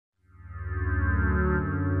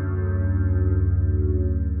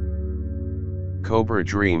Cobra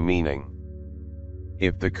dream meaning.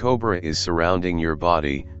 If the cobra is surrounding your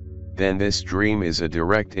body, then this dream is a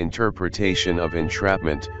direct interpretation of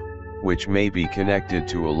entrapment, which may be connected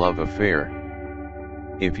to a love affair.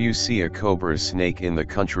 If you see a cobra snake in the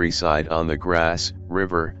countryside on the grass,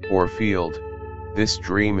 river, or field, this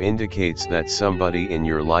dream indicates that somebody in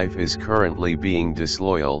your life is currently being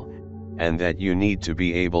disloyal, and that you need to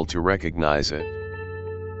be able to recognize it.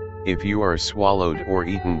 If you are swallowed or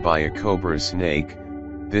eaten by a cobra snake,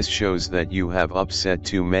 this shows that you have upset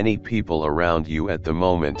too many people around you at the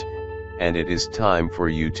moment, and it is time for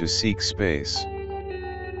you to seek space.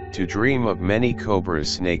 To dream of many cobra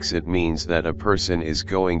snakes, it means that a person is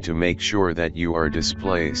going to make sure that you are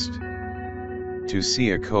displaced. To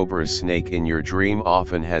see a cobra snake in your dream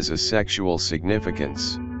often has a sexual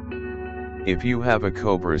significance. If you have a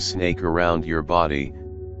cobra snake around your body,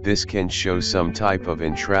 this can show some type of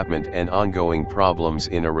entrapment and ongoing problems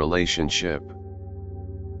in a relationship.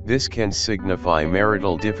 This can signify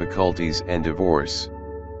marital difficulties and divorce.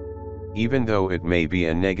 Even though it may be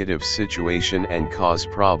a negative situation and cause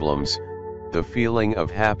problems, the feeling of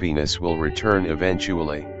happiness will return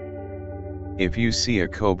eventually. If you see a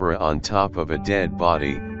cobra on top of a dead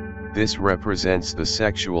body, this represents the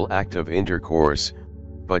sexual act of intercourse,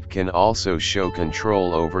 but can also show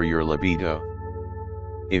control over your libido.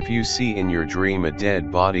 If you see in your dream a dead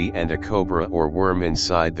body and a cobra or worm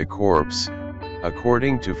inside the corpse,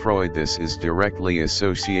 according to Freud, this is directly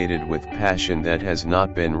associated with passion that has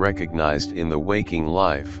not been recognized in the waking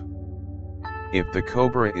life. If the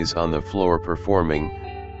cobra is on the floor performing,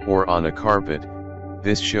 or on a carpet,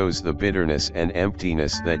 this shows the bitterness and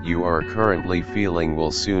emptiness that you are currently feeling will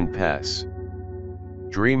soon pass.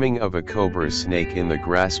 Dreaming of a cobra snake in the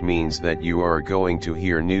grass means that you are going to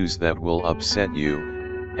hear news that will upset you,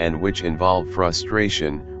 and which involve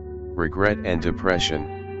frustration, regret and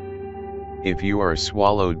depression. If you are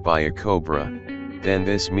swallowed by a cobra, then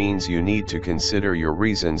this means you need to consider your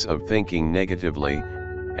reasons of thinking negatively,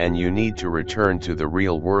 and you need to return to the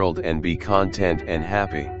real world and be content and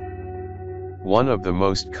happy. One of the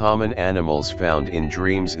most common animals found in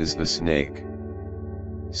dreams is the snake.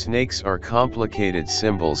 Snakes are complicated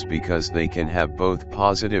symbols because they can have both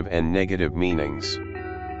positive and negative meanings.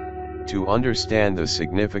 To understand the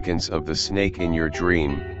significance of the snake in your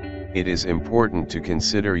dream, it is important to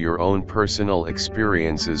consider your own personal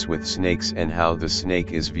experiences with snakes and how the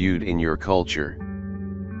snake is viewed in your culture.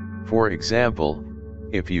 For example,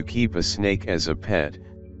 if you keep a snake as a pet,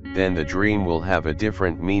 then the dream will have a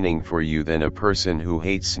different meaning for you than a person who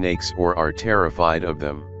hates snakes or are terrified of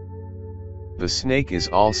them. The snake is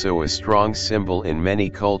also a strong symbol in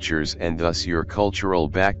many cultures, and thus your cultural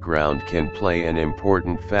background can play an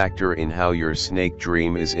important factor in how your snake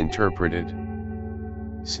dream is interpreted.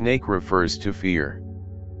 Snake refers to fear.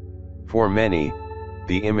 For many,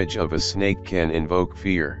 the image of a snake can invoke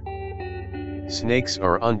fear. Snakes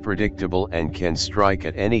are unpredictable and can strike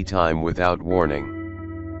at any time without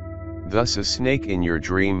warning. Thus, a snake in your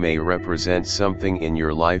dream may represent something in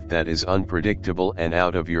your life that is unpredictable and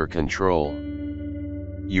out of your control.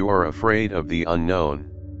 You are afraid of the unknown.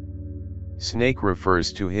 Snake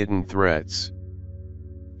refers to hidden threats.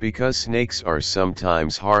 Because snakes are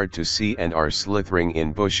sometimes hard to see and are slithering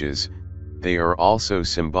in bushes, they are also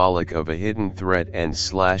symbolic of a hidden threat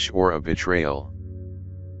or a betrayal.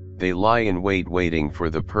 They lie in wait, waiting for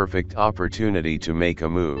the perfect opportunity to make a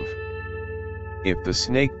move. If the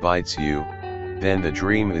snake bites you, then the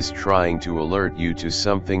dream is trying to alert you to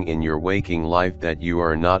something in your waking life that you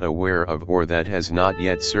are not aware of or that has not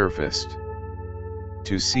yet surfaced.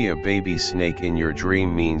 To see a baby snake in your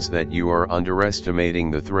dream means that you are underestimating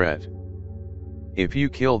the threat. If you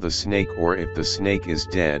kill the snake or if the snake is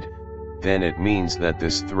dead, then it means that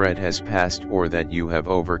this threat has passed or that you have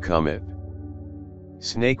overcome it.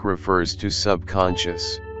 Snake refers to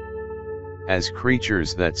subconscious. As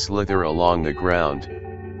creatures that slither along the ground,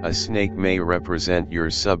 a snake may represent your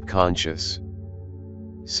subconscious.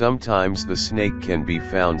 Sometimes the snake can be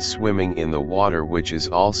found swimming in the water, which is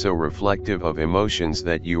also reflective of emotions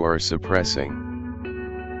that you are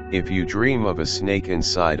suppressing. If you dream of a snake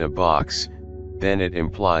inside a box, then it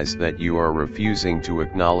implies that you are refusing to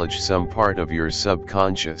acknowledge some part of your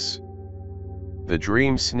subconscious. The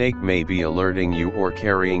dream snake may be alerting you or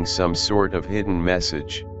carrying some sort of hidden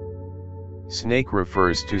message. Snake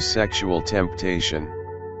refers to sexual temptation.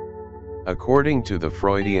 According to the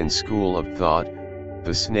Freudian school of thought,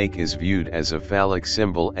 the snake is viewed as a phallic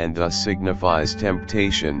symbol and thus signifies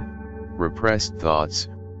temptation, repressed thoughts,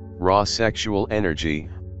 raw sexual energy,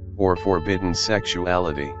 or forbidden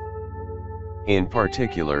sexuality. In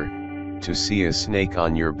particular, to see a snake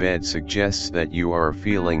on your bed suggests that you are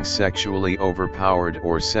feeling sexually overpowered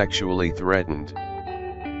or sexually threatened.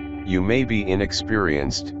 You may be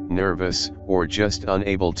inexperienced, nervous, or just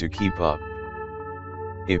unable to keep up.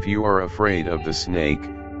 If you are afraid of the snake,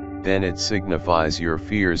 then it signifies your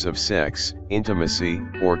fears of sex, intimacy,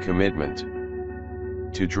 or commitment.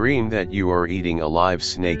 To dream that you are eating a live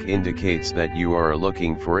snake indicates that you are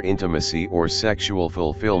looking for intimacy or sexual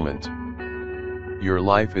fulfillment. Your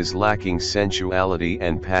life is lacking sensuality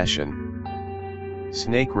and passion.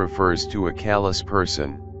 Snake refers to a callous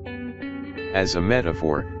person. As a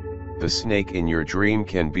metaphor, the snake in your dream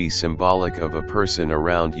can be symbolic of a person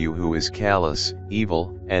around you who is callous,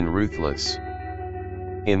 evil, and ruthless.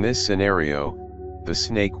 In this scenario, the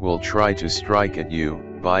snake will try to strike at you,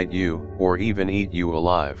 bite you, or even eat you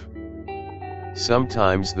alive.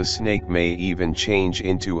 Sometimes the snake may even change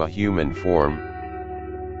into a human form.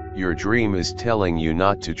 Your dream is telling you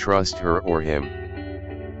not to trust her or him.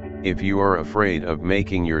 If you are afraid of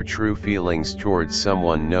making your true feelings towards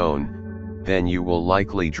someone known, then you will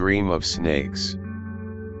likely dream of snakes.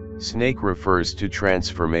 Snake refers to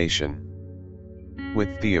transformation.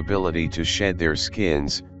 With the ability to shed their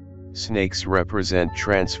skins, snakes represent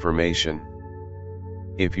transformation.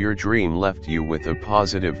 If your dream left you with a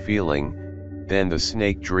positive feeling, then the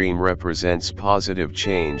snake dream represents positive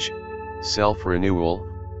change, self-renewal,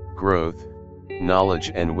 growth,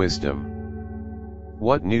 knowledge and wisdom.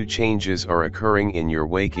 What new changes are occurring in your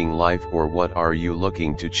waking life, or what are you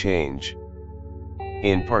looking to change?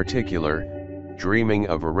 In particular, dreaming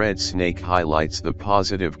of a red snake highlights the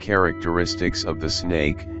positive characteristics of the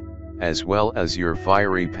snake, as well as your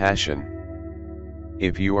fiery passion.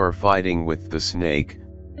 If you are fighting with the snake,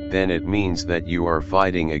 then it means that you are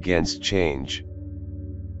fighting against change.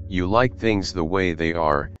 You like things the way they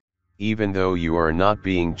are, even though you are not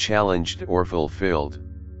being challenged or fulfilled.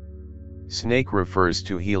 Snake refers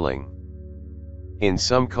to healing. In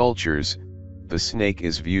some cultures, the snake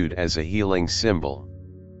is viewed as a healing symbol.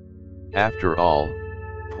 After all,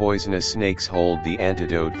 poisonous snakes hold the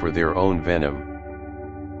antidote for their own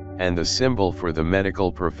venom. And the symbol for the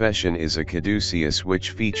medical profession is a caduceus,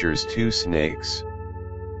 which features two snakes.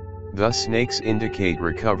 Thus snakes indicate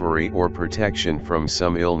recovery or protection from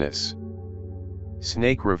some illness.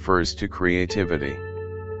 Snake refers to creativity.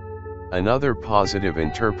 Another positive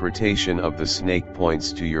interpretation of the snake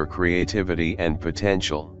points to your creativity and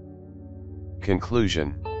potential.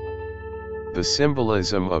 Conclusion: the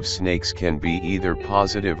symbolism of snakes can be either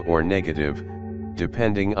positive or negative,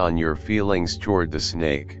 depending on your feelings toward the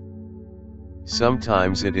snake.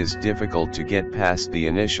 Sometimes it is difficult to get past the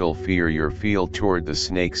initial fear you feel toward the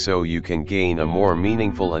snake, so you can gain a more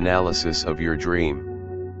meaningful analysis of your dream.